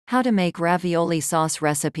How to make ravioli sauce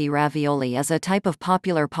recipe. Ravioli is a type of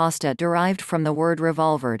popular pasta derived from the word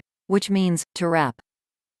revolvered, which means to wrap.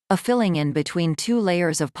 A filling in between two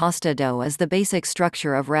layers of pasta dough is the basic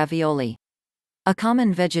structure of ravioli. A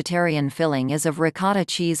common vegetarian filling is of ricotta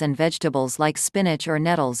cheese and vegetables like spinach or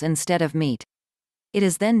nettles instead of meat. It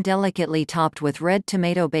is then delicately topped with red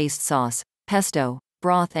tomato-based sauce, pesto,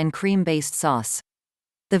 broth and cream-based sauce.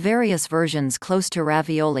 The various versions close to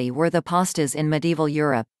ravioli were the pastas in medieval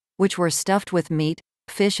Europe, which were stuffed with meat,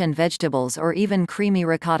 fish and vegetables or even creamy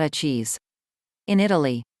ricotta cheese. In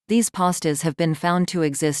Italy, these pastas have been found to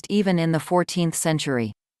exist even in the 14th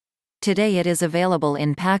century. Today it is available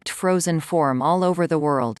in packed frozen form all over the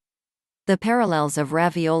world. The parallels of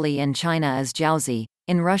ravioli in China is Jiaozi,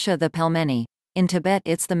 in Russia the pelmeni, in Tibet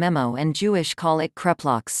it's the memo and Jewish call it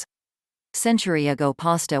Kreplachs. Century ago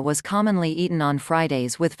pasta was commonly eaten on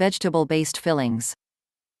Fridays with vegetable-based fillings.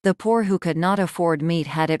 The poor who could not afford meat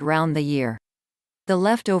had it round the year. The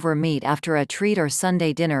leftover meat after a treat or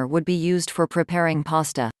Sunday dinner would be used for preparing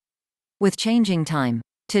pasta. With changing time,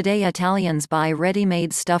 today Italians buy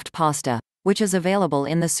ready-made stuffed pasta, which is available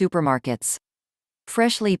in the supermarkets.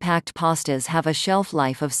 Freshly packed pastas have a shelf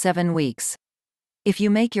life of 7 weeks. If you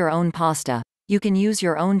make your own pasta, you can use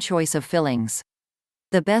your own choice of fillings.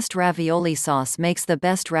 The best ravioli sauce makes the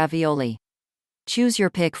best ravioli. Choose your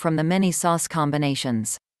pick from the many sauce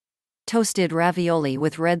combinations. Toasted ravioli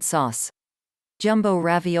with red sauce. Jumbo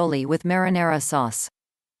ravioli with marinara sauce.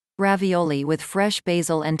 Ravioli with fresh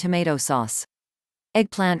basil and tomato sauce.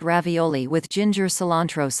 Eggplant ravioli with ginger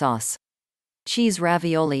cilantro sauce. Cheese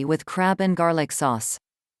ravioli with crab and garlic sauce.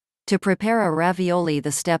 To prepare a ravioli,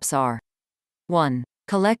 the steps are: 1.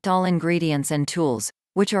 Collect all ingredients and tools,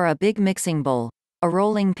 which are a big mixing bowl, a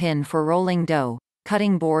rolling pin for rolling dough,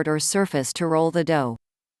 cutting board or surface to roll the dough.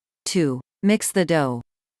 2. Mix the dough.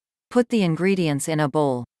 Put the ingredients in a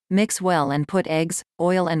bowl, mix well and put eggs,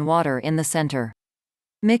 oil and water in the center.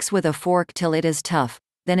 Mix with a fork till it is tough,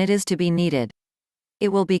 then it is to be kneaded.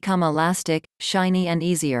 It will become elastic, shiny and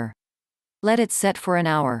easier. Let it set for an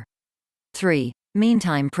hour. 3.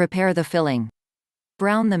 Meantime prepare the filling.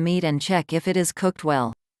 Brown the meat and check if it is cooked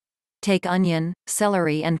well. Take onion,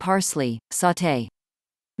 celery and parsley, sauté.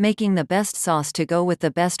 Making the best sauce to go with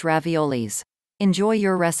the best raviolis. Enjoy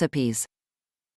your recipes.